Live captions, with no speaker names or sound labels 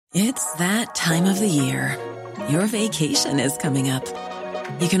It's that time of the year. Your vacation is coming up.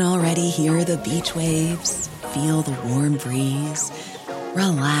 You can already hear the beach waves, feel the warm breeze,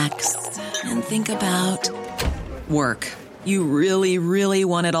 relax, and think about work. You really, really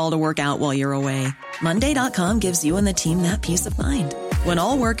want it all to work out while you're away. Monday.com gives you and the team that peace of mind. When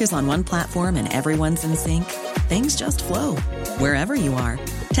all work is on one platform and everyone's in sync, things just flow. Wherever you are,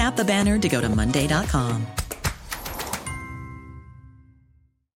 tap the banner to go to Monday.com.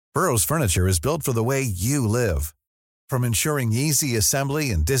 Burrow's furniture is built for the way you live. From ensuring easy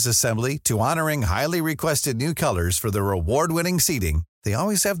assembly and disassembly to honoring highly requested new colors for their award-winning seating, they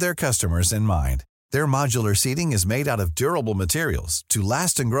always have their customers in mind. Their modular seating is made out of durable materials to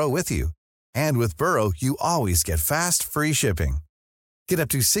last and grow with you. And with Burrow, you always get fast, free shipping. Get up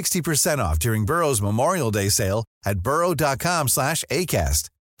to 60% off during Burrow's Memorial Day sale at burrow.com/ACAST.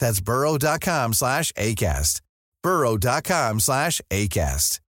 That's burrow.com/ACAST.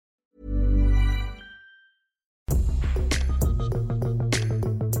 burrow.com/ACAST.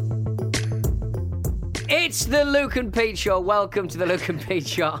 It's the Luke and Pete Show. Welcome to the Luke and Pete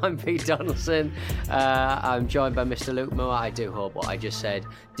Show. I'm Pete Donaldson. I'm joined by Mr. Luke Moore. I do hope what I just said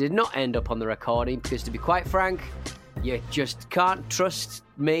did not end up on the recording because, to be quite frank, you just can't trust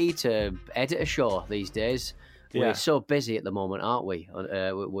me to edit a show these days. Yeah. We're so busy at the moment, aren't we?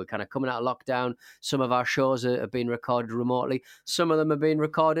 We're kind of coming out of lockdown. Some of our shows are being recorded remotely. Some of them are being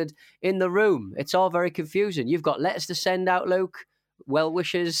recorded in the room. It's all very confusing. You've got letters to send out, Luke,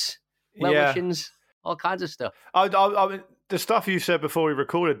 well-wishings, well-wishings. All kinds of stuff. I mean, the stuff you said before we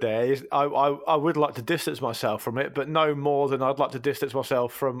recorded there is I would like to distance myself from it, but no more than I'd like to distance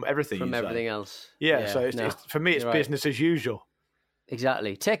myself from everything. From everything else. Yeah, so it's, for me, it's business as usual.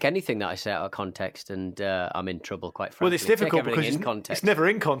 Exactly. Take anything that I say out of context, and I'm in trouble. Quite frankly. Well, it's difficult because it's never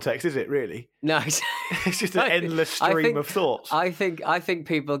in context, is it? Really? No, it's just an endless stream of thoughts. I think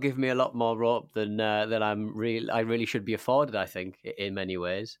people give me a lot more rope than I really should be afforded. I think in many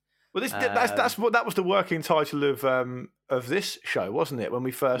ways. Well, that was the working title of this show, wasn't it? When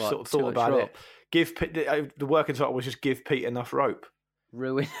we first sort of thought about it, the working title was just give Pete enough rope,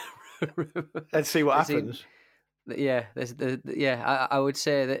 ruin, and see what happens. Yeah, I would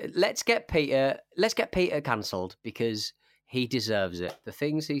say that let's get Peter cancelled because he deserves it. The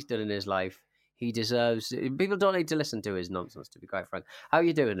things he's done in his life, he deserves. People don't need to listen to his nonsense, to be quite frank. How are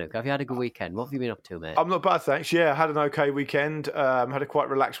you doing, Luke? Have you had a good weekend? What have you been up to, mate? I'm not bad, thanks. Yeah, I had an okay weekend. Had a quite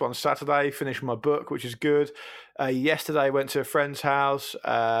relaxed one Saturday. Finished my book, which is good. Yesterday, went to a friend's house.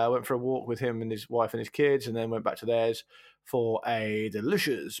 Went for a walk with him and his wife and his kids, and then went back to theirs for a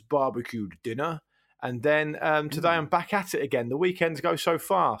delicious barbecued dinner. And then today I'm back at it again. The weekends go so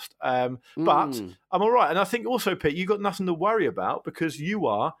fast. But I'm all right. And I think also, Pete, you've got nothing to worry about because you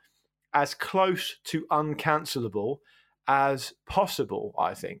are as close to uncancelable as possible,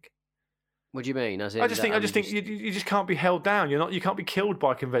 I think. What do you mean? I just think you just can't be held down. You can't be killed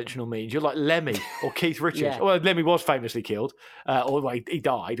by conventional means. You're like Lemmy or Keith Richards. Yeah. Well, Lemmy was famously killed, or he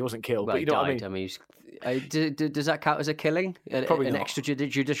died. He wasn't killed, well, but you know what I mean. Does that count as a killing? Probably an not.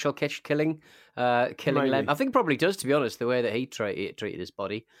 Extrajudicial killing? Killing Lem? I think it probably does. To be honest, the way that he treated his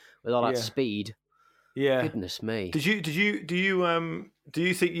body with all that speed. Yeah. Goodness me. Do you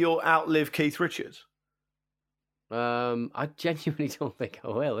think you'll outlive Keith Richards? I genuinely don't think I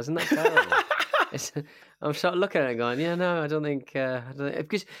will. Isn't that terrible? I'm sort of looking at it going, yeah, no, I don't think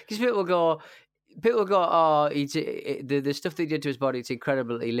because people go, oh, the stuff that he did to his body, it's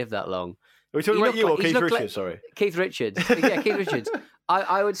incredible that he lived that long. Are we talking about you or Keith Richards? Sorry, Keith Richards. Yeah, Keith Richards.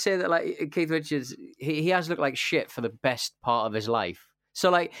 I would say that like Keith Richards, he has looked like shit for the best part of his life. So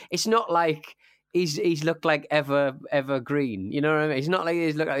like, it's not like he's looked like evergreen. You know what I mean? He's not like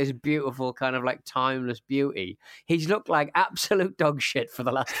he's looked like this beautiful kind of like timeless beauty. He's looked like absolute dog shit for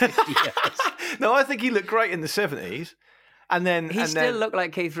the last 50 years. No, I think he looked great in the 70s. And then he still looked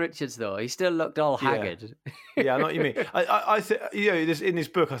like Keith Richards, though. He still looked all haggard. Yeah, I know what you mean. I think in his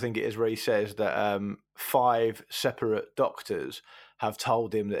book, I think it is where he says that 5 separate doctors have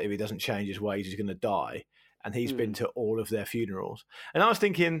told him that if he doesn't change his ways, he's going to die, and he's been to all of their funerals. And I was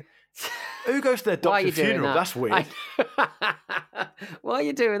thinking, who goes to their doctor's funeral? That's weird. Why are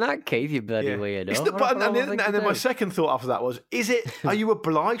you doing that, Keith? You bloody weirdo. And then my second thought after that was, are you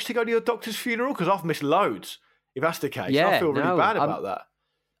obliged to go to your doctor's funeral? Because I've missed loads. If that's the case, I feel really bad about that.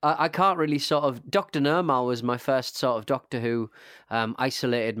 I can't really sort of... Dr. Nirmal was my first sort of doctor who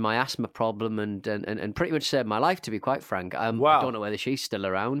isolated my asthma problem and pretty much saved my life, to be quite frank. Wow. I don't know whether she's still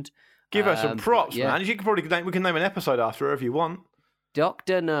around. Give her some props, man. You can probably we can name an episode after her if you want.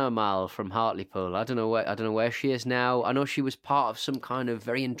 Dr. Nirmal from Hartlepool. I don't know where she is now. I know she was part of some kind of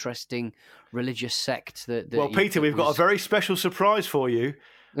very interesting religious sect. Well, Peter, we've got a very special surprise for you.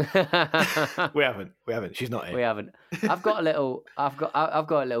 We haven't. She's not here. We haven't. I've got a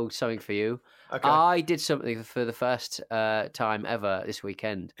little something for you. Okay. I did something for the first time ever this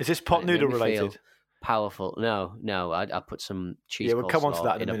weekend. Is this pot noodle related? Powerful. No. I put some cheese. We'll come on to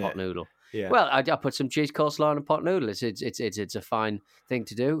that in a a pot noodle. Yeah. Well, I put some cheese coleslaw in a pot noodle. It's a fine thing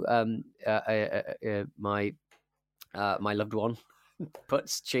to do. My loved one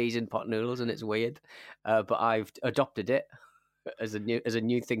puts cheese in pot noodles, and it's weird, but I've adopted it as a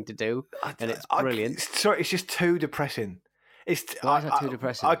new thing to do, and it's brilliant. Sorry, it's just too depressing. Why is that too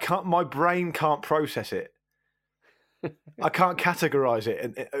depressing? I can't. My brain can't process it. I can't categorize it,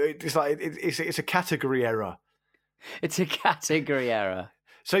 and it's like it's a category error. It's a category error.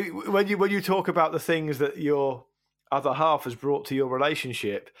 So when you talk about the things that your other half has brought to your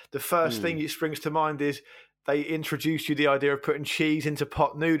relationship, the first thing that springs to mind is they introduced you the idea of putting cheese into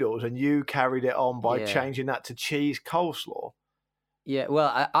pot noodles, and you carried it on by changing that to cheese coleslaw. Yeah,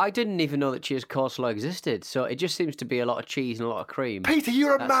 well, I didn't even know that cheese coleslaw existed, so it just seems to be a lot of cheese and a lot of cream. Peter,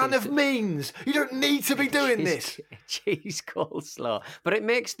 you're a man of means. You don't need to be doing this. Cheese coleslaw. But it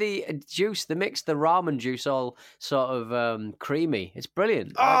makes the juice, the ramen juice all sort of creamy. It's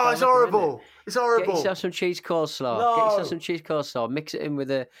brilliant. Oh, it's horrible. It's horrible. Get yourself some cheese coleslaw. No. Get yourself some cheese coleslaw. Mix it in with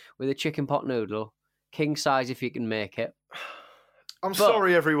a chicken pot noodle. King size if you can make it. I'm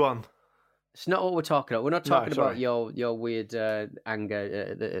sorry, everyone. It's not what we're talking about. We're not talking about your weird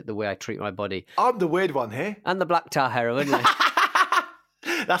anger, the way I treat my body. I'm the weird one here. And the black tar heroin.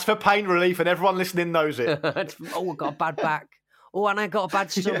 That's for pain relief, and everyone listening knows it. Oh, I got a bad back. Oh, and I got a bad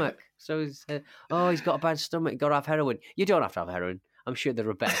stomach. So he's got a bad stomach. Got to have heroin. You don't have to have heroin. I'm sure there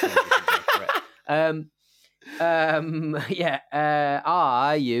are better things you can do for it.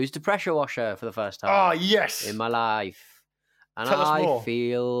 I used a pressure washer for the first time. Oh, yes. In my life. And Tell us more. I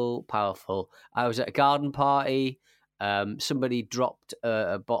feel powerful. I was at a garden party. Somebody dropped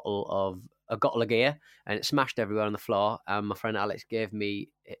a bottle of gear, and it smashed everywhere on the floor. And my friend Alex gave me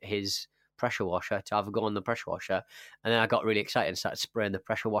his pressure washer to have a go on the pressure washer. And then I got really excited and started spraying the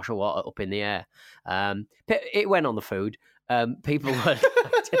pressure washer water up in the air. It went on the food. People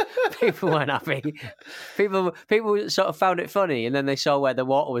weren't happy. People sort of found it funny, and then they saw where the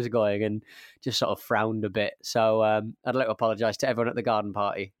water was going and just sort of frowned a bit. So I'd like to apologise to everyone at the garden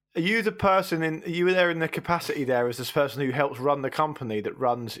party. Are you the person you were there in the capacity there as this person who helps run the company that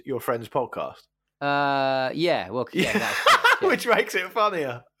runs your friend's podcast? That's which makes it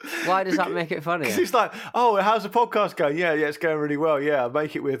funnier. Why does that make it funnier? Because it's like, oh, how's the podcast going? Yeah, it's going really well. Yeah, I'll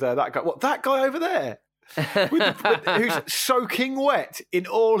make it with that guy. What, that guy over there? Who's soaking wet in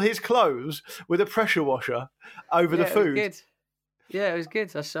all his clothes with a pressure washer over the food. It was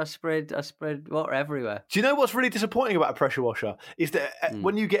good. I spread water everywhere. Do you know what's really disappointing about a pressure washer is that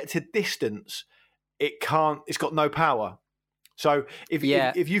when you get to distance, it's got no power. So if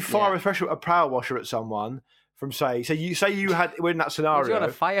you fire a power washer at someone from we're in that scenario. You got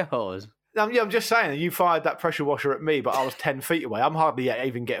a fire hose. I'm just saying, you fired that pressure washer at me, but I was 10 feet away. I'm hardly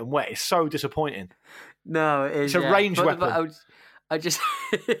even getting wet. It's so disappointing. No, it is. It's a ranged weapon. I just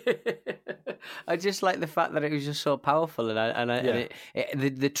like the fact that it was just so powerful, and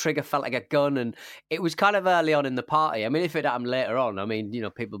the trigger felt like a gun, and it was kind of early on in the party. I mean, if it happened later on, I mean,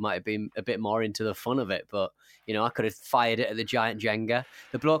 people might have been a bit more into the fun of it, but I could have fired it at the giant Jenga.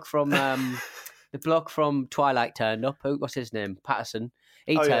 The bloke from Twilight turned up. What's his name? Patterson.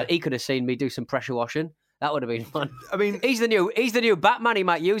 He could have seen me do some pressure washing. That would have been fun. I mean, he's the new Batman. He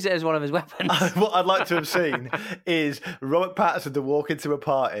might use it as one of his weapons. What I'd like to have seen is Robert Pattinson to walk into a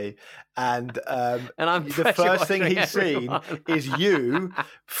party, and the first thing he's seen is you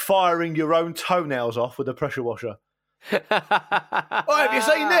firing your own toenails off with a pressure washer. Oi, have you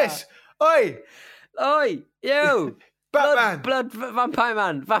seen this? Oi, you. Batman. Blood vampire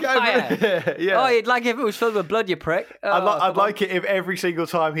man. Vampire. Yeah. Oh, you'd like if it was filled with blood, you prick. I'd like it if every single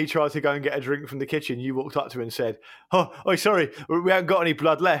time he tried to go and get a drink from the kitchen, you walked up to him and said, oh, sorry, we haven't got any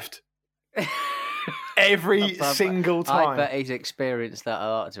blood left. Every single time. I bet he's experienced that a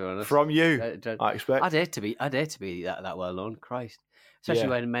lot, to be honest. From you, I expect. I'd hate to be that well known. Christ. Especially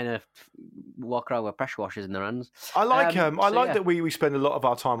when men walk around with pressure washers in their hands. I like that we spend a lot of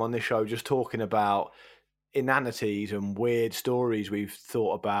our time on this show just talking about inanities and weird stories we've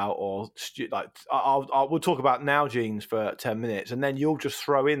thought about, or we'll talk about now jeans for 10 minutes, and then you'll just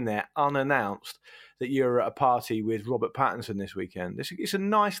throw in there unannounced that you're at a party with Robert Pattinson this weekend. It's a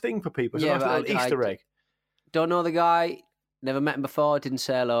nice thing for people. It's a nice little Easter egg. Don't know the guy, never met him before, didn't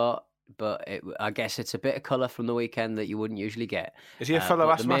say hello, but I guess it's a bit of colour from the weekend that you wouldn't usually get. Is he a fellow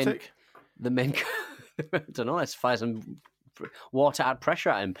asthmatic? I don't know, let's fire some water-add pressure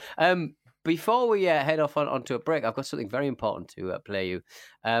at him. Before we head off onto a break, I've got something very important to play you.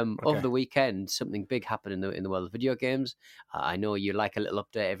 Over the weekend, something big happened in the world of video games. I know you like a little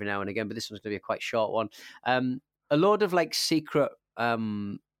update every now and again, but this one's going to be a quite short one. A load of secret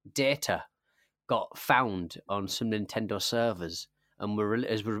data got found on some Nintendo servers and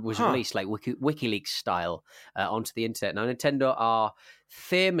was released WikiLeaks style onto the internet. Now, Nintendo are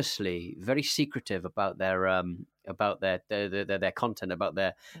famously very secretive about their content,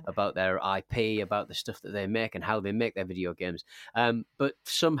 about their IP, about the stuff that they make and how they make their video games. But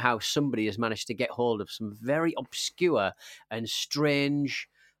somehow somebody has managed to get hold of some very obscure and strange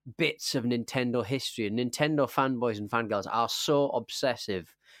bits of Nintendo history. And Nintendo fanboys and fangirls are so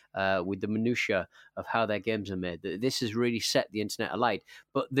obsessive with the minutiae of how their games are made. This has really set the internet alight.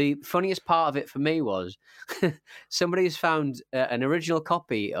 But the funniest part of it for me was somebody has found an original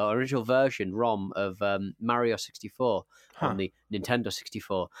copy or original version ROM of Mario 64 on the Nintendo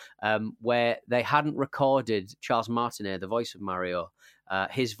 64, where they hadn't recorded Charles Martinet, the voice of Mario,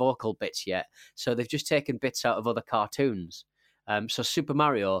 his vocal bits yet. So they've just taken bits out of other cartoons. So Super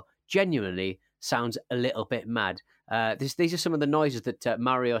Mario genuinely sounds a little bit mad. These are some of the noises that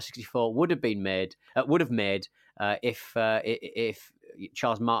Mario 64 would have made if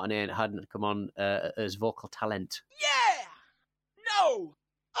Charles Martinet hadn't come on as vocal talent. Yeah! No!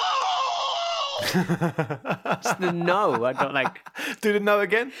 Oh! It's the no. I don't like. Do the no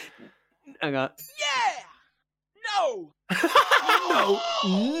again? Hang on. Yeah! No! No.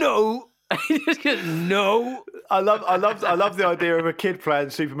 No. I love the idea of a kid playing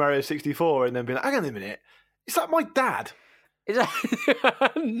Super Mario 64 and then being like, hang on a minute, is that my dad? Is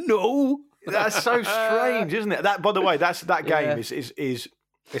that no? That's so strange, isn't it? That, by the way, that game is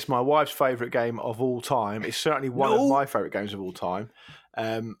it's my wife's favourite game of all time. It's certainly one of my favourite games of all time.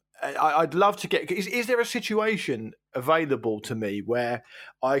 I'd love to get. Is there a situation available to me where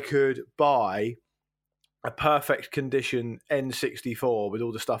I could buy a perfect condition N64 with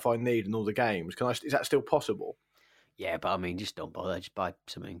all the stuff I need and all the games? Is that still possible? Yeah, but I mean, just don't bother. Just buy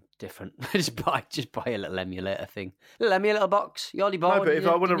something different. just buy a little emulator thing. Little emulator box. You already bought. No, but if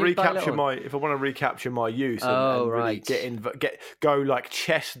I want to recapture my youth and right, really go like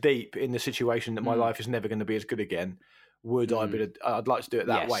chest deep in the situation that my life is never going to be as good again, I'd like to do it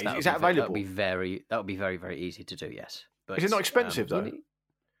that way. Is that available? That would be very, very easy to do. Yes, but is it not expensive though?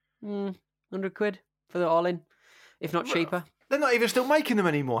 £100 for the all-in, if not cheaper. They're not even still making them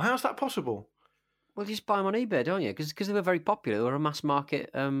anymore. How's that possible? Well, you just buy them on eBay, don't you? Because they were very popular. They were a mass market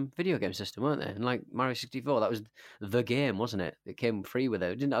video game system, weren't they? And like Mario 64, that was the game, wasn't it? It came free with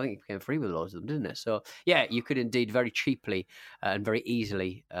it. I think it came free with loads of them, didn't it? So yeah, you could indeed very cheaply and very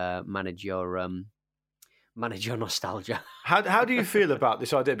easily manage your nostalgia. How do you feel about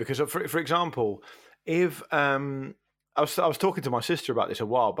this idea? Because for example, if I was talking to my sister about this a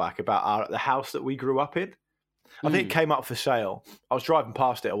while back about the house that we grew up in. I think it came up for sale. I was driving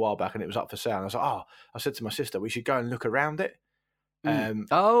past it a while back and it was up for sale. And I was like, I said to my sister, we should go and look around it. Like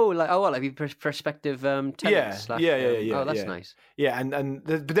prospective tenants? Yeah. Oh, that's nice. Yeah,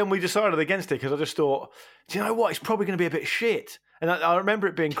 but then we decided against it because I just thought, do you know what? It's probably going to be a bit shit. And I remember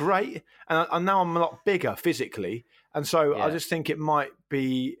it being great. And now I'm a lot bigger physically. And so I just think it might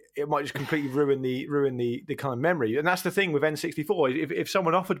just completely ruin the kind of memory. And that's the thing with N64. If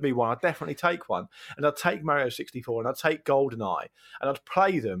someone offered me one, I'd definitely take one. And I'd take Mario 64 and I'd take GoldenEye and I'd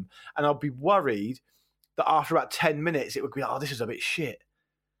play them and I'd be worried that after about 10 minutes it would be, this is a bit shit.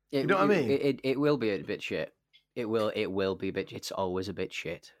 You know what I mean? It will be a bit shit. It will be a bit. It's always a bit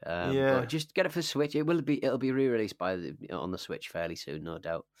shit. But just get it for the Switch. It'll be re-released on the Switch fairly soon, no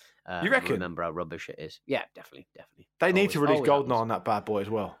doubt. You reckon? Remember how rubbish it is? Yeah, definitely. They need to release GoldenEye on that bad boy as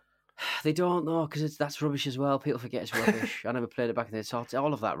well. They don't know because that's rubbish as well. People forget it's rubbish. I never played it back in the day.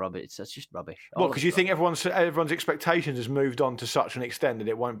 All of that rubbish. It's just rubbish. Well, because you think everyone's expectations has moved on to such an extent that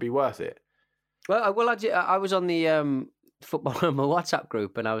it won't be worth it. Well, I was on the football on my WhatsApp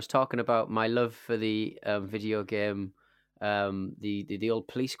group and I was talking about my love for the video game, the old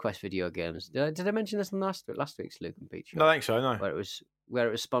Police Quest video games. Did I mention this in last week's Luke and Pete show? No, I think so. No, where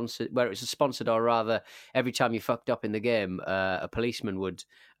it was sponsored, or rather, every time you fucked up in the game, a policeman would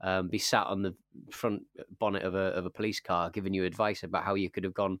be sat on the front bonnet of a police car, giving you advice about how you could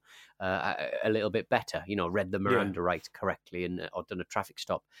have gone a little bit better. You know, read the Miranda rights correctly, or done a traffic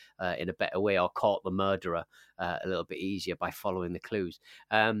stop in a better way, or caught the murderer a little bit easier by following the clues.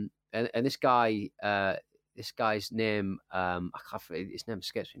 And this guy this guy's name. I can't. His name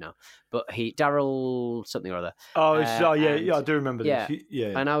escapes me now. But Daryl something or other. Yeah, I do remember yeah, this.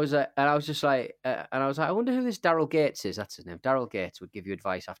 Yeah, and I was just like, I wonder who this Daryl Gates is. That's his name. Daryl Gates would give you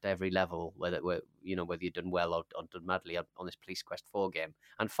advice after every level, whether you'd done well or done badly on this Police Quest 4 game,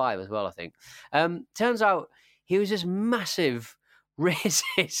 and 5 as well, I think. Turns out he was this massive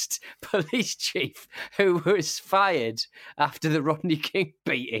racist police chief who was fired after the Rodney King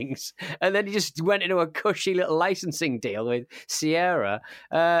beatings, and then he just went into a cushy little licensing deal with Sierra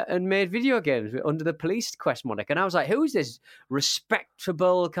and made video games under the Police Quest moniker. And I was like, who is this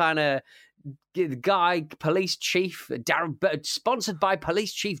respectable kind of guy, police chief, sponsored by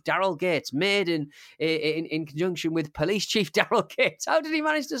police chief Daryl Gates, made in conjunction with police chief Daryl Gates? How did he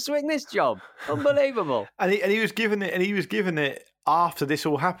manage to swing this job? Unbelievable. and he was given it after this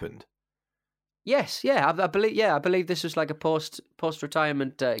all happened. Yes, yeah, I believe this was like a post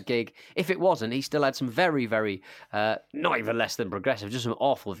retirement gig. If it wasn't, he still had some very, very not even less than progressive, just some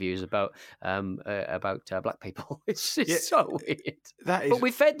awful views about black people. It's so weird. That is, but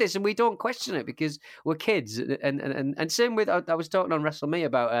we fed this and we don't question it because we're kids. And same with I was talking on WrestleMe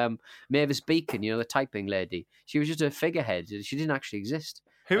about Mavis Beacon, the typing lady. She was just a figurehead. She didn't actually exist.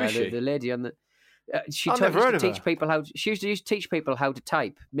 Who is she? The lady on the. She used to teach people how to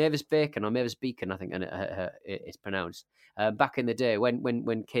type. Mavis Bacon or Mavis Beacon, I think it's pronounced. Back in the day,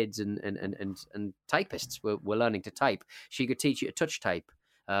 when kids and typists were learning to type, she could teach you to touch type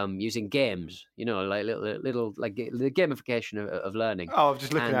using games. Like little like the gamification of learning. Oh, I'm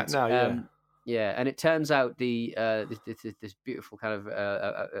just looking at now. Yeah. Yeah, and it turns out this beautiful kind of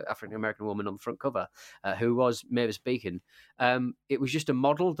African American woman on the front cover, who was Mavis Beacon. It was just a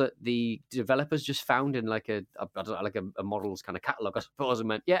model that the developers just found in like a model's kind of catalog, I suppose, and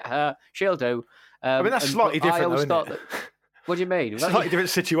went, she'll do. I mean, that's slightly different, though, isn't it? What do you mean? Slightly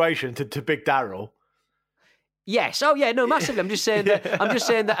different situation to Big Daryl. Yes. Oh, yeah. No, massively. I'm just saying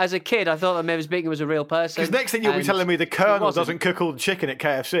that as a kid, I thought that Mavis Beacon was a real person. Because next thing you'll be telling me the Colonel doesn't cook all the chicken at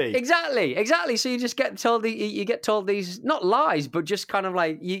KFC. Exactly. So you just get told these not lies, but just kind of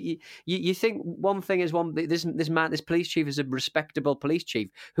like you think one thing is one. This police chief is a respectable police chief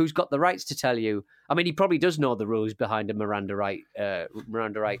who's got the rights to tell you. I mean, he probably does know the rules behind a Miranda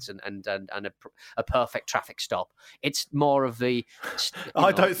rights and a perfect traffic stop. It's more of the.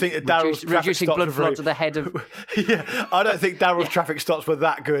 I don't think that Daryl's reducing blood flow to the head of. Yeah, I don't think Daryl's traffic stops were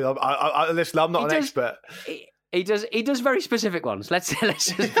that good. Listen, I'm not an expert. He does very specific ones. Let's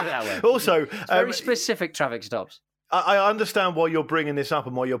just put it that way. Also, very specific traffic stops. I understand why you're bringing this up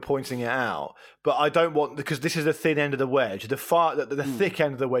and why you're pointing it out, but I don't want, because this is the thin end of the wedge. The thick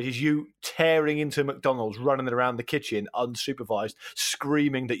end of the wedge is you tearing into McDonald's, running around the kitchen unsupervised,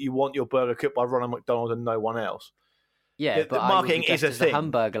 screaming that you want your burger cooked by Ronald McDonald and no one else. Yeah, but marketing is a thing. A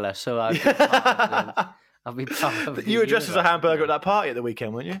hamburglar, so I'll be part of you were dressed as a hamburger at that party at the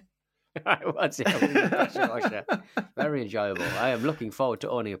weekend, weren't you? I was, pressure washer. Very enjoyable. I am looking forward to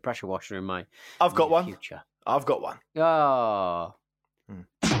owning a pressure washer in my future. I've got one. Oh.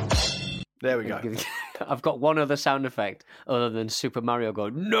 There we go. I've got one other sound effect other than Super Mario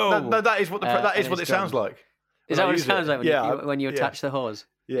going, no! No, that is what it sounds like. Is that what it sounds like when you attach the hose?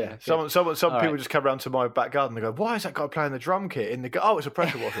 Yeah. Okay. Some people just come around to my back garden and go, why is that guy playing the drum kit? Oh, it's a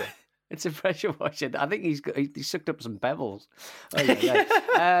pressure washer. It's a pressure washer. I think he sucked up some pebbles. Oh,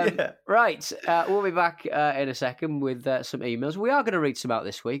 yeah. Right. We'll be back in a second with some emails. We are going to read some out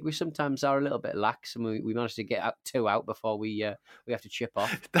this week. We sometimes are a little bit lax, and we managed to get two out before we have to chip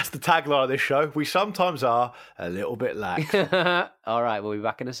off. That's the tagline of this show. We sometimes are a little bit lax. All right. We'll be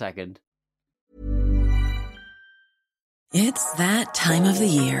back in a second. It's that time of the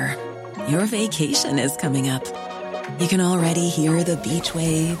year. Your vacation is coming up. You can already hear the beach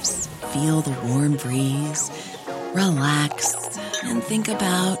waves, feel the warm breeze, relax, and think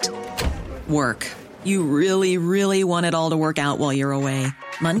about work. You really, really want it all to work out while you're away.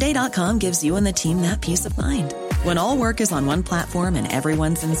 Monday.com gives you and the team that peace of mind. When all work is on one platform and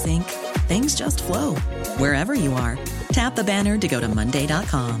everyone's in sync, things just flow. Wherever you are, tap the banner to go to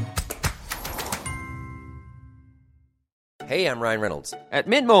Monday.com. Hey, I'm Ryan Reynolds. At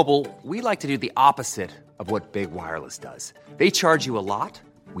Mint Mobile, we like to do the opposite of what Big Wireless does. They charge you a lot,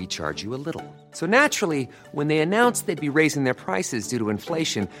 we charge you a little. So naturally, when they announced they'd be raising their prices due to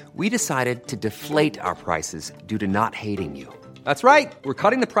inflation, we decided to deflate our prices due to not hating you. That's right. We're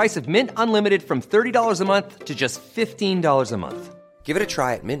cutting the price of Mint Unlimited from $30 a month to just $15 a month. Give it a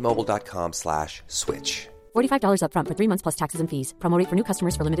try at mintmobile.com/switch. $45 up front for 3 months plus taxes and fees. Promo rate for new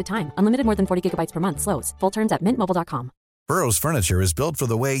customers for limited time. Unlimited more than 40 gigabytes per month slows. Full terms at mintmobile.com. Burrow's furniture is built for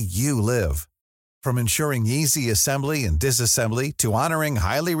the way you live. From ensuring easy assembly and disassembly to honoring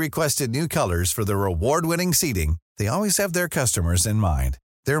highly requested new colors for their award-winning seating, they always have their customers in mind.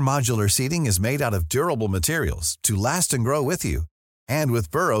 Their modular seating is made out of durable materials to last and grow with you. And with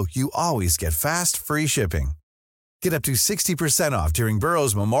Burrow, you always get fast, free shipping. Get up to 60% off during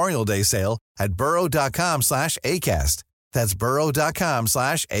Burrow's Memorial Day sale at burrow.com/ACAST. That's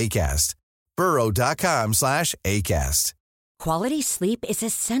burrow.com/ACAST. burrow.com/ACAST. Quality sleep is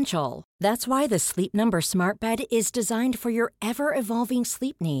essential. That's why the Sleep Number Smart Bed is designed for your ever-evolving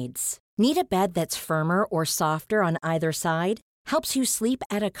sleep needs. Need a bed that's firmer or softer on either side? Helps you sleep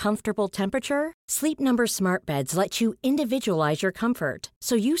at a comfortable temperature? Sleep Number Smart Beds let you individualize your comfort,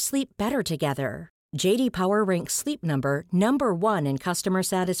 so you sleep better together. J.D. Power ranks Sleep Number number 1 in customer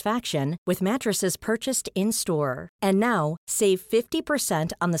satisfaction with mattresses purchased in-store. And now, save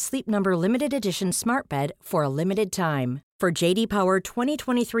 50% on the Sleep Number Limited Edition Smart Bed for a limited time. For J.D. Power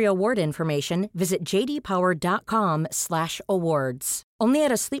 2023 award information, visit jdpower.com/awards. Only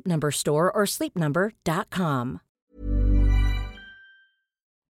at a Sleep Number store or sleepnumber.com.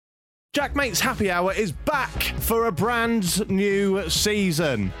 Jack Mate's Happy Hour is back for a brand new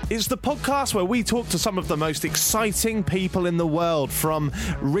season. It's the podcast where we talk to some of the most exciting people in the world, from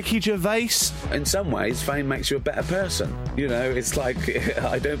Ricky Gervais. In some ways, fame makes you a better person. You know, it's like,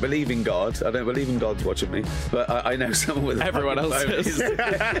 I don't believe in God. I don't believe in God's watching me. But I know someone with everyone else is.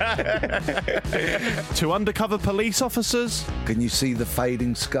 To undercover police officers. Can you see the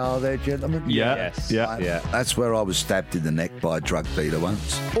fading scar there, gentlemen? Yeah. Yes. Yeah. That's where I was stabbed in the neck by a drug dealer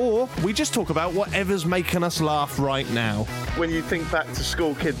once. Or we just talk about whatever's making us laugh right now. When you think back to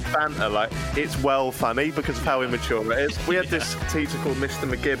school kids banter, like, it's well funny because of how immature it is. We had this teacher called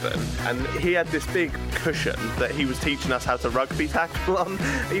Mr. McGibbon, and he had this big cushion that he was teaching us how to rugby tackle on.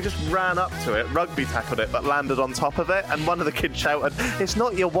 He just ran up to it, rugby tackled it, but landed on top of it, and one of the kids shouted, "It's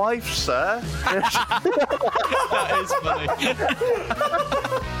not your wife, sir." That is funny.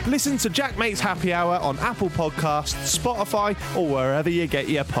 Listen to Jack Mate's Happy Hour on Apple Podcasts, Spotify, or wherever you get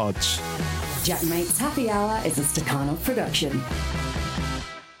your pods. Jack Mate's Happy Hour is a Stakhanov production.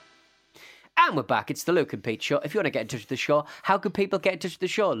 And we're back. It's the Luke and Pete Show. If you want to get in touch with the show, how can people get in touch with the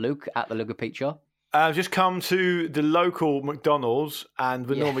show, Luke, at the Luke and Pete Show? Just come to the local McDonald's, and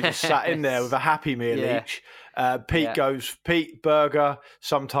we're normally just sat in there with a Happy Meal each. Pete goes burger,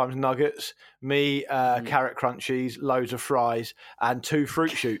 sometimes nuggets. Me, carrot crunchies, loads of fries, and 2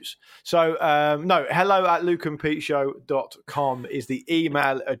 fruit shoots. So, hello@lukeandpeteshow.com is the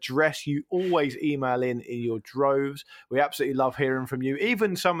email address. You always email in your droves. We absolutely love hearing from you.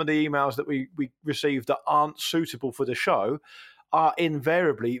 Even some of the emails that we receive that aren't suitable for the show are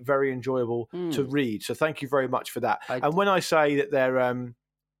invariably very enjoyable to read. So thank you very much for that. And when I say that they're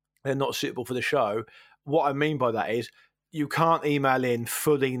not suitable for the show, what I mean by that is you can't email in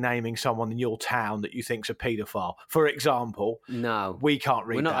fully naming someone in your town that you think's a paedophile. For example, no, we can't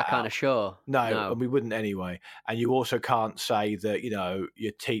read that. We're not that kind of show. No, and we wouldn't anyway. And you also can't say that,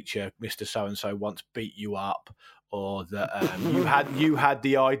 your teacher, Mr. So-and-so, once beat you up, or that you had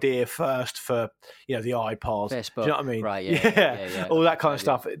the idea first for the iPod. Facebook. Do you know what I mean? Right, yeah. All that kind of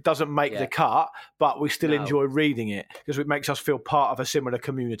stuff. It doesn't make the cut, but we still enjoy reading it because it makes us feel part of a similar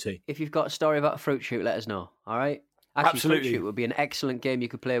community. If you've got a story about a fruit shoot, let us know. All right. Actually, absolutely. Fruit shoot would be an excellent game you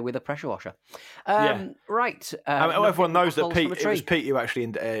could play with a pressure washer. Right. Everyone knows that it was Pete who actually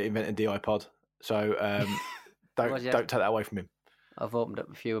invented the iPod. So don't take that away from him. I've opened up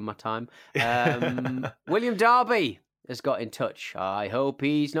a few in my time. William Darby has got in touch. I hope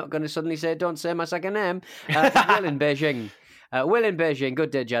he's not going to suddenly say, "Don't say my second name." Will in Beijing. Will in Beijing.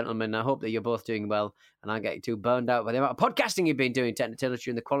 Good day, gentlemen. I hope that you're both doing well and aren't getting too burned out by the amount of podcasting you've been doing, technically,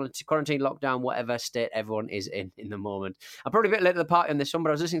 during the quarantine, lockdown, whatever state everyone is in the moment. I'm probably a bit late to the party on this one, but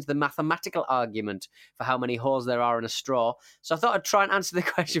I was listening to the mathematical argument for how many holes there are in a straw. So I thought I'd try and answer the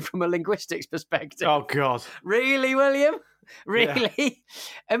question from a linguistics perspective. Oh, God. Really, William? Really? Yeah.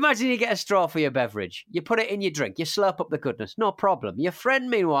 Imagine you get a straw for your beverage. You put it in your drink. You slurp up the goodness. No problem. Your friend,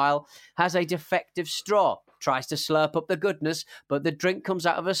 meanwhile, has a defective straw. Tries to slurp up the goodness, but the drink comes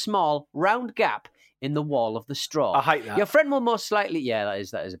out of a small, round gap in the wall of the straw. I hate that. Your friend will most likely... Yeah, that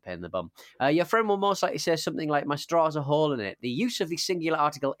is a pain in the bum. Your friend will most likely say something like, "My straw has a hole in it." The use of the singular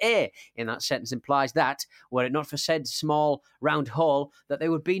article "a" in that sentence implies that, were it not for said small, round hole, that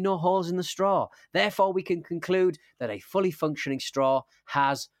there would be no holes in the straw. Therefore, we can conclude that a fully functioning straw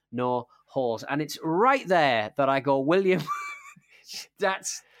has no holes. And it's right there that I go, William,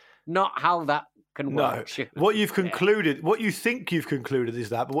 that's not how that can work. No, what you've concluded, what you think you've concluded is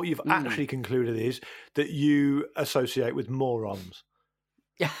that, but what you've actually concluded is that you associate with morons.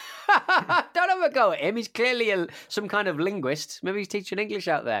 Don't have a go at him. He's clearly some kind of linguist. Maybe he's teaching English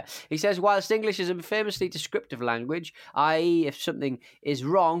out there. He says, whilst English is a famously descriptive language, i.e. if something is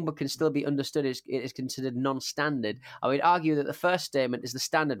wrong but can still be understood, it is considered non-standard. I would argue that the first statement is the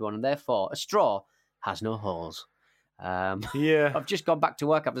standard one, and therefore a straw has no holes. Yeah. I've just gone back to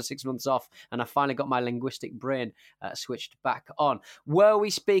work after 6 months off, and I finally got my linguistic brain switched back on. Were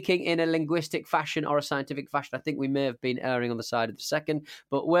we speaking in a linguistic fashion or a scientific fashion? I think we may have been erring on the side of the second.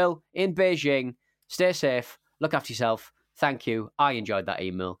 But Will, in Beijing, stay safe, look after yourself. Thank you. I enjoyed that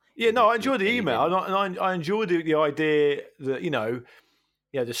email. Yeah, no, I enjoyed the email, and I enjoyed the idea that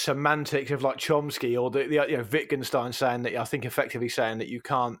the semantics of like Chomsky or the Wittgenstein saying that, I think effectively saying that you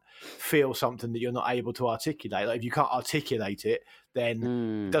can't feel something that you're not able to articulate. Like if you can't articulate it,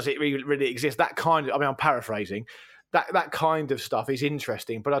 then does it really exist? That kind of, I'm paraphrasing, that kind of stuff is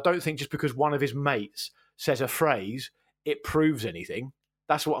interesting, but I don't think just because one of his mates says a phrase, it proves anything.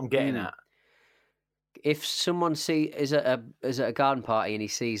 That's what I'm getting at. If someone is at a garden party and he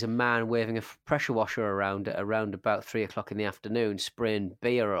sees a man waving a pressure washer around about 3 o'clock in the afternoon, spraying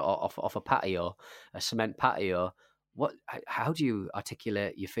beer off a patio, a cement patio, how do you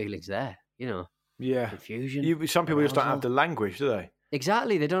articulate your feelings there? Yeah, confusion. Some people just don't have the language, do they?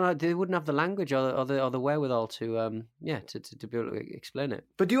 Exactly, they don't. They wouldn't have the language or the wherewithal to be able to explain it.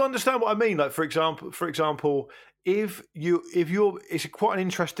 But do you understand what I mean? Like for example, if you're, it's quite an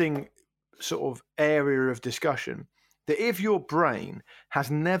interesting sort of area of discussion that if your brain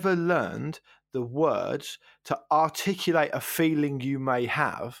has never learned the words to articulate a feeling you may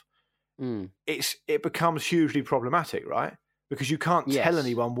have, it becomes hugely problematic, right? Because you can't tell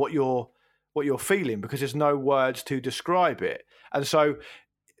anyone what you're feeling because there's no words to describe it. And so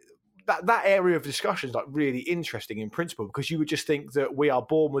that area of discussion is like really interesting in principle, because you would just think that we are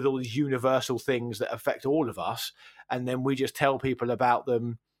born with all these universal things that affect all of us, and then we just tell people about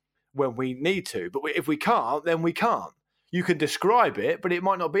them when we need to. But if we can't, then we can't. You can describe it, but it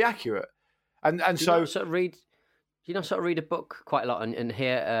might not be accurate. And so read a book quite a lot and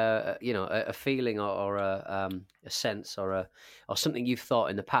hear a feeling or a sense or something you've thought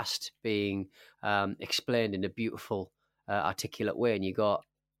in the past being explained in a beautiful, articulate way, and you go,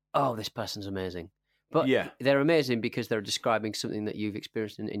 oh, this person's amazing. But they're amazing because they're describing something that you've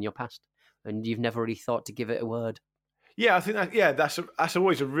experienced in your past, and you've never really thought to give it a word. Yeah, I think that's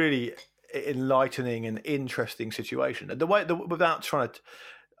always a really enlightening and interesting situation. And without trying to,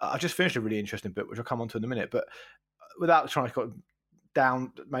 I just finished a really interesting bit, which I'll come on to in a minute, but without trying to kind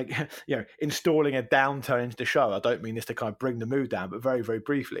of installing a downturn into the show, I don't mean this to kind of bring the mood down, but very, very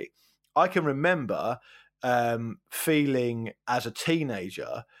briefly, I can remember feeling as a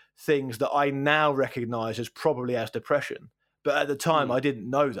teenager things that I now recognise as probably as depression, but at the time I didn't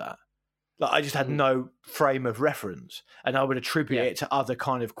know that. Like I just had no frame of reference, and I would attribute it to other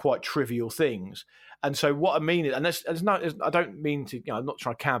kind of quite trivial things. And so what I mean is, and I don't mean to, I'm not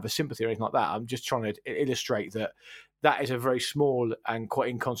trying to canvass sympathy or anything like that. I'm just trying to illustrate that is a very small and quite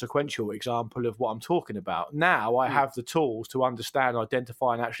inconsequential example of what I'm talking about. Now I have the tools to understand,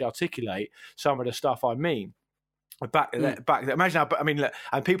 identify, and actually articulate some of the stuff I mean. Back there, imagine how,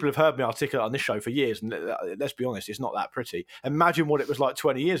 and people have heard me articulate on this show for years, and let's be honest, it's not that pretty. Imagine what it was like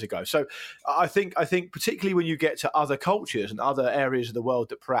 20 years ago. So I think particularly when you get to other cultures and other areas of the world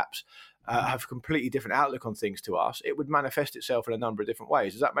that perhaps have a completely different outlook on things to us, it would manifest itself in a number of different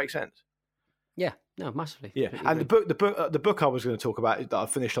ways. Does that make sense? Yeah, no, massively. Yeah, and the book I was going to talk about that I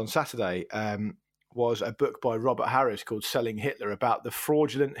finished on Saturday was a book by Robert Harris called Selling Hitler, about the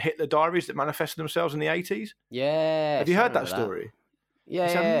fraudulent Hitler diaries that manifested themselves in the 80s. Yeah. Have you heard that story? Yeah.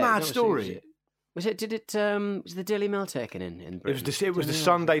 It's a mad story. Was it the Daily Mail taken in Britain? It was the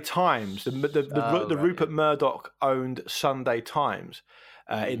Sunday Times, the Rupert Murdoch owned Sunday Times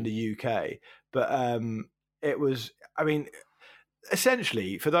in the UK. But it was,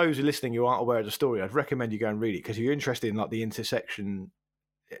 essentially, for those who are listening who aren't aware of the story, I'd recommend you go and read it, because if you're interested in like the intersection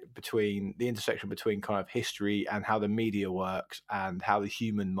between kind of history and how the media works and how the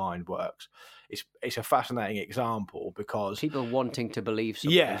human mind works. It's a fascinating example, because people wanting to believe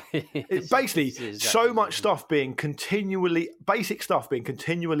something. Yeah, basically so much stuff being continually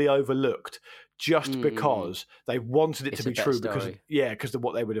overlooked just because they wanted it to be true, because of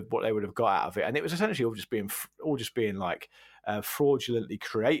what they would have got out of it, and it was essentially all just being like fraudulently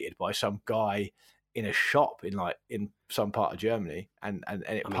created by some guy in a shop in some part of Germany, and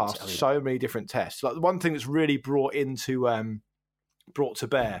it passed so many different tests. Like one thing that's really brought to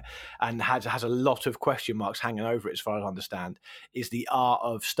bear and has a lot of question marks hanging over it, as far as I understand, is the art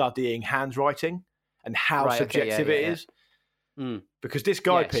of studying handwriting and how subjective it is. Because this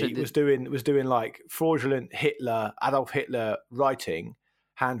guy Pete was doing like fraudulent Adolf Hitler writing,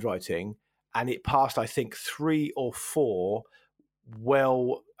 handwriting, and it passed, I think, 3 or 4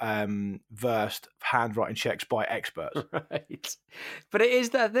 versed handwriting checks by experts. Right. But it is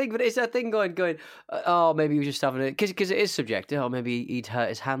that thing. Going. Oh, maybe he was just having it because it is subjective. Or maybe he'd hurt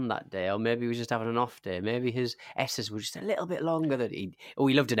his hand that day. Or maybe he was just having an off day. Maybe his S's were just a little bit longer than he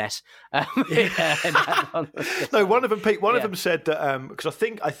loved an S. No, one of them, Pete. One of them said that because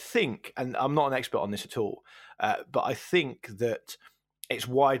I think, and I'm not an expert on this at all, but I think that it's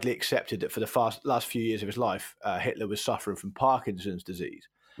widely accepted that for the last few years of his life, Hitler was suffering from Parkinson's disease.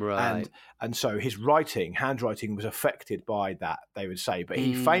 Right. And so his handwriting was affected by that, they would say. But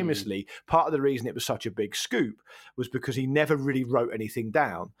he famously, part of the reason it was such a big scoop was because he never really wrote anything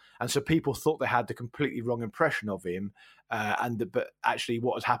down. And so people thought they had the completely wrong impression of him. But actually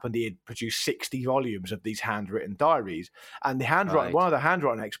what has happened, he had produced 60 volumes of these handwritten diaries. And one of the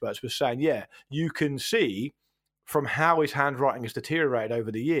handwriting experts was saying, yeah, you can see from how his handwriting has deteriorated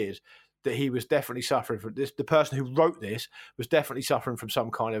over the years that he was definitely suffering from this. The person who wrote this was definitely suffering from some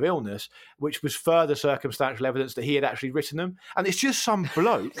kind of illness, which was further circumstantial evidence that he had actually written them. And it's just some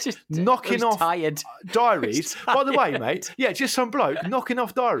bloke knocking off diaries. By the way, mate, just some bloke knocking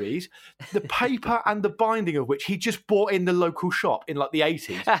off diaries, the paper and the binding of which he just bought in the local shop in like the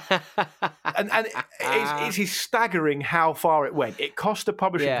 80s. and it's staggering how far it went. It cost the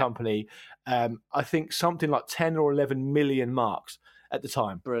publishing company, I think, something like 10 or 11 million marks at the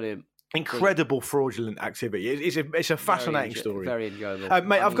time. Brilliant. Incredible fraudulent activity. It's a fascinating story. Very enjoyable.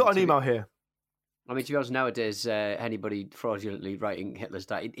 Mate, I've got an email here. I mean, to be honest, nowadays, anybody fraudulently writing Hitler's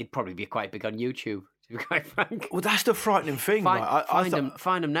diary, it'd probably be quite big on YouTube, to be quite frank. Well, that's the frightening thing.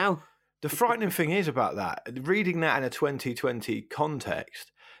 Find them now. The frightening thing is about that, reading that in a 2020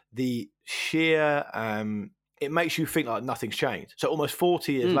 context, the sheer... it makes you think like nothing's changed. So almost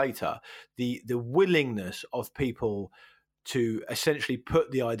 40 years later, the willingness of people to essentially put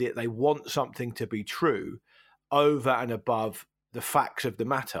the idea that they want something to be true over and above the facts of the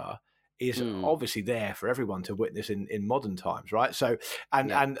matter is obviously there for everyone to witness in modern times, right? So,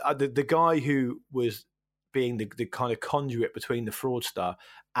 the guy who was being the kind of conduit between the fraudster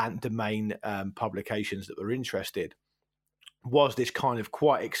and the main publications that were interested was this kind of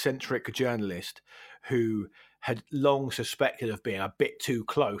quite eccentric journalist who had long suspected of being a bit too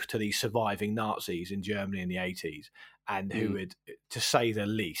close to these surviving Nazis in Germany in the 80s, and who had, to say the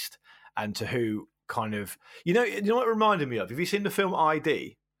least, and to who kind of, you know what it reminded me of? Have you seen the film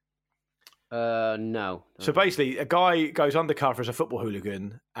ID? No. So basically, a guy goes undercover as a football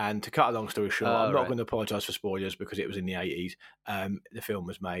hooligan, and to cut a long story short, I'm not going to apologise for spoilers because it was in the 80s. The film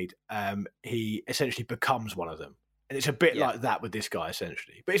was made. He essentially becomes one of them. And it's a bit like that with this guy,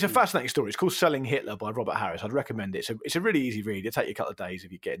 essentially. But it's a fascinating story. It's called Selling Hitler by Robert Harris. I'd recommend it. It's a really easy read. It'll take you a couple of days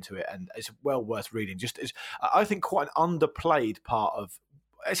if you get into it. And it's well worth reading. I think, quite an underplayed part of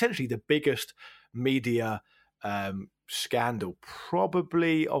essentially the biggest media scandal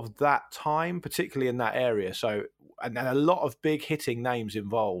probably of that time, particularly in that area. So, and a lot of big hitting names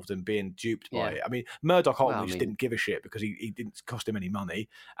involved and being duped by it. I mean, Murdoch ultimately just didn't give a shit because he didn't cost him any money,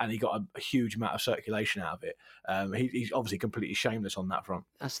 and he got a huge amount of circulation out of it. He's obviously completely shameless on that front.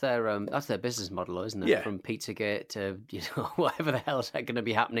 That's their business model, isn't it? Yeah. From Pizzagate to whatever the hell's going to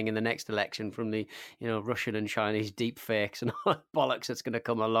be happening in the next election, from the Russian and Chinese deep fakes and all that bollocks that's going to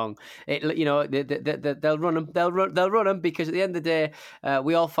come along. They'll run them. They'll run them because at the end of the day,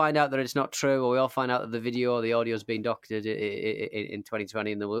 we all find out that it's not true, or we all find out that the video or the audio's been doctored in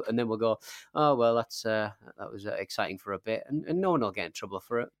 2020, and then we'll go, oh well, that was exciting for a bit, and no one will get in trouble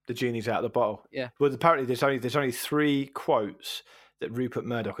for it. The genie's out of the bottle. Yeah. Well, apparently there's only 3 quotes that Rupert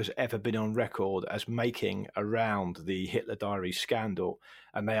Murdoch has ever been on record as making around the Hitler Diaries scandal,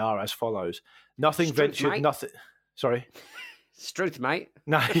 and they are as follows: nothing ventured, mate. nothing. Sorry. Struth, mate.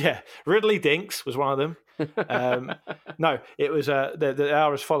 No, yeah. Ridley Dinks was one of them. No, it was they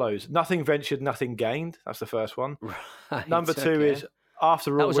are as follows: nothing ventured, nothing gained. That's the first one. Right, Number 2 is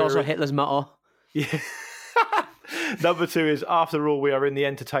after all. That was also Hitler's motto. Yeah. Number 2 is after all, we are in the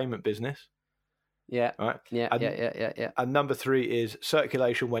entertainment business. Yeah. Right. Yeah. Yeah. And number 3 is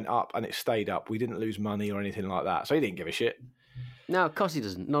circulation went up and it stayed up. We didn't lose money or anything like that. So he didn't give a shit. No, of course he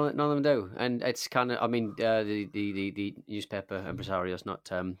doesn't. None of them do. And it's kind of, I mean, the newspaper impresarios, not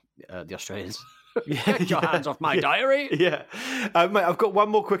the Australians. Get your hands off my diary. Yeah. Mate, I've got one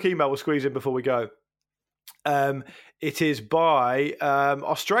more quick email we'll squeeze in before we go. It is by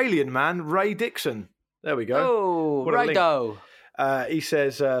Australian man Ray Dixon. There we go. Oh, righto. He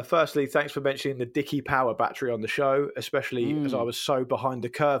says, firstly, thanks for mentioning the Dickie Power battery on the show, especially as I was so behind the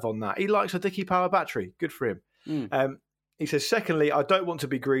curve on that. He likes a Dickie Power battery. Good for him. He says, secondly, I don't want to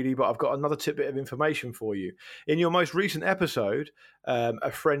be greedy, but I've got another tidbit of information for you. In your most recent episode,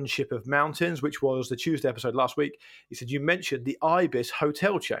 A Friendship of Mountains, which was the Tuesday episode last week, he said, you mentioned the Ibis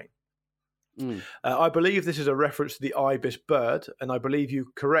hotel chain. I believe this is a reference to the ibis bird, and I believe you're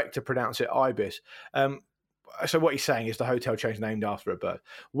correct to pronounce it ibis. So what he's saying is the hotel chain is named after a bird.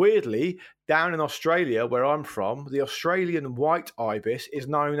 Weirdly, down in Australia, where I'm from, the Australian white ibis is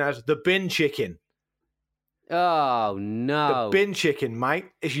known as the bin chicken. Oh, no. The bin chicken, mate,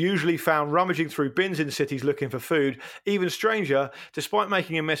 is usually found rummaging through bins in cities looking for food. Even stranger, despite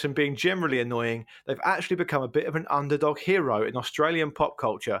making a mess and being generally annoying, they've actually become a bit of an underdog hero in Australian pop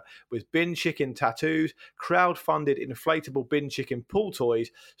culture, with bin chicken tattoos, crowd-funded inflatable bin chicken pool toys,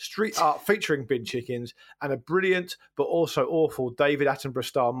 street art featuring bin chickens, and a brilliant but also awful David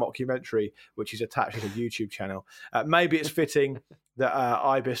Attenborough-style mockumentary, which is attached to the YouTube channel. Maybe it's fitting that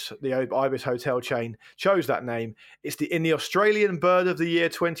the Ibis hotel chain chose that name. It's in the Australian Bird of the Year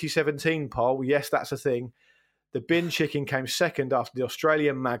 2017 poll. Yes, that's a thing. The bin chicken came second after the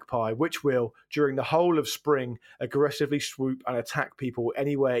Australian magpie, which will, during the whole of spring, aggressively swoop and attack people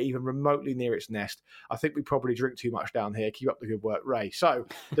anywhere even remotely near its nest. I think we probably drink too much down here. Keep up the good work, Ray. So,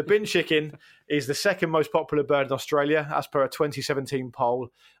 the bin chicken is the second most popular bird in Australia, as per a 2017 poll,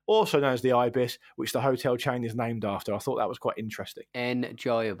 also known as the ibis, which the hotel chain is named after. I thought that was quite interesting.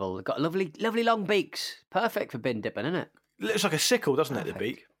 Enjoyable. They've got lovely, lovely long beaks. Perfect for bin dipping, isn't it? Looks like a sickle, doesn't it, the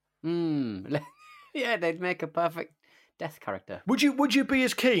beak? Yeah, they'd make a perfect death character. Would you be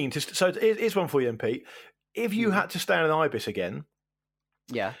as keen to? So here's one for you, Pete. If you had to stay on an ibis again,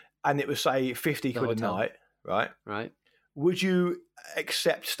 yeah, and it was say 50 quid a night, right, would you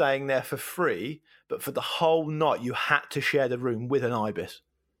accept staying there for free, but for the whole night you had to share the room with an ibis?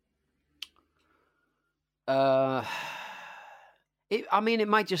 I mean, it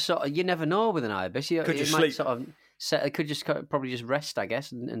might just sort of. You never know with an ibis. Could you might sleep? Sort of. It could just probably just rest, I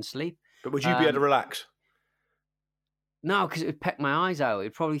guess, and sleep. But would you be able to relax? No, because it would peck my eyes out.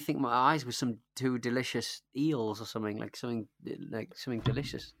 It'd probably think my eyes were some two delicious eels or something, like something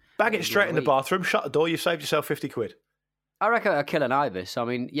delicious. Bag it straight in the bathroom, shut the door, you saved yourself 50 quid. I reckon I'd kill an ibis. I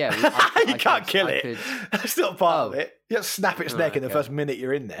mean, yeah. You can't kill it. That's not part of it. You just snap its neck in the first minute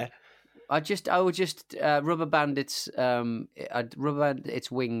you're in there. I would just rubber band its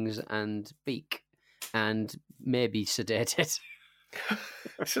wings and beak, and maybe sedate it.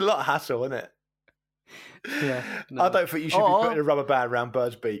 It's a lot of hassle, isn't it? Yeah. No. I don't think you should be putting a rubber band around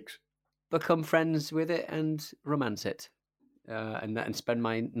birds' beaks. Become friends with it and romance it, and spend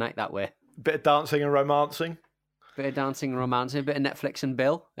my night that way. Bit of dancing and romancing. Bit of dancing and romancing. Bit of Netflix and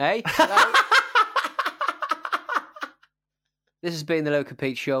Bill. Hey. This has been the Luke and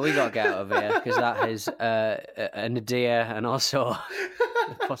Pete Show. We got to get out of here because that is an idea and also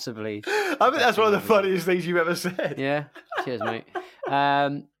possibly. I think that's one of the funniest things you've ever said. Yeah. Cheers, mate.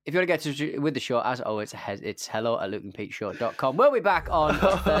 If you want to get to with the show, as always, it's hello@lukeandpeteshow.com. We'll be back on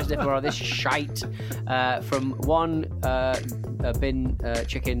Thursday for all this shite from one bin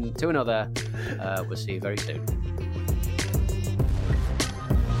chicken to another. We'll see you very soon.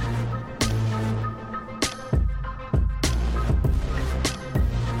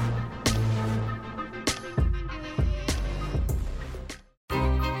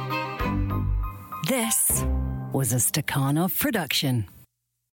 This was a Stakhanov production.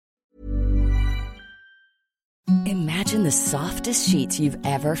 Imagine the softest sheets you've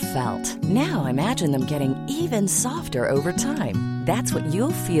ever felt. Now imagine them getting even softer over time. That's what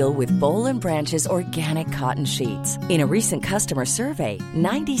you'll feel with Boll & Branch's organic cotton sheets. In a recent customer survey,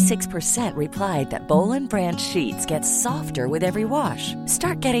 96% replied that Boll & Branch sheets get softer with every wash.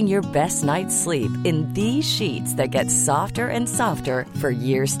 Start getting your best night's sleep in these sheets that get softer and softer for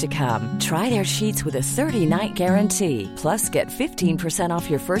years to come. Try their sheets with a 30-night guarantee. Plus, get 15% off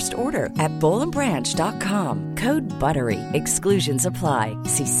your first order at bollandbranch.com. Code BUTTERY. Exclusions apply.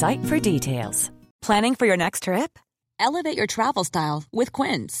 See site for details. Planning for your next trip? Elevate your travel style with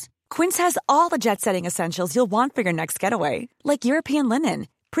Quince. Quince has all the jet-setting essentials you'll want for your next getaway, like European linen,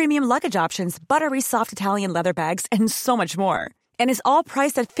 premium luggage options, buttery soft Italian leather bags, and so much more. And is all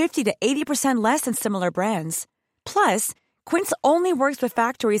priced at 50 to 80% less than similar brands. Plus, Quince only works with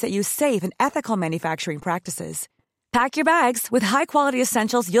factories that use safe and ethical manufacturing practices. Pack your bags with high-quality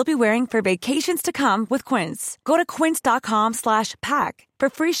essentials you'll be wearing for vacations to come with Quince. Go to quince.com/pack for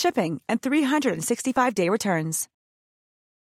free shipping and 365-day returns.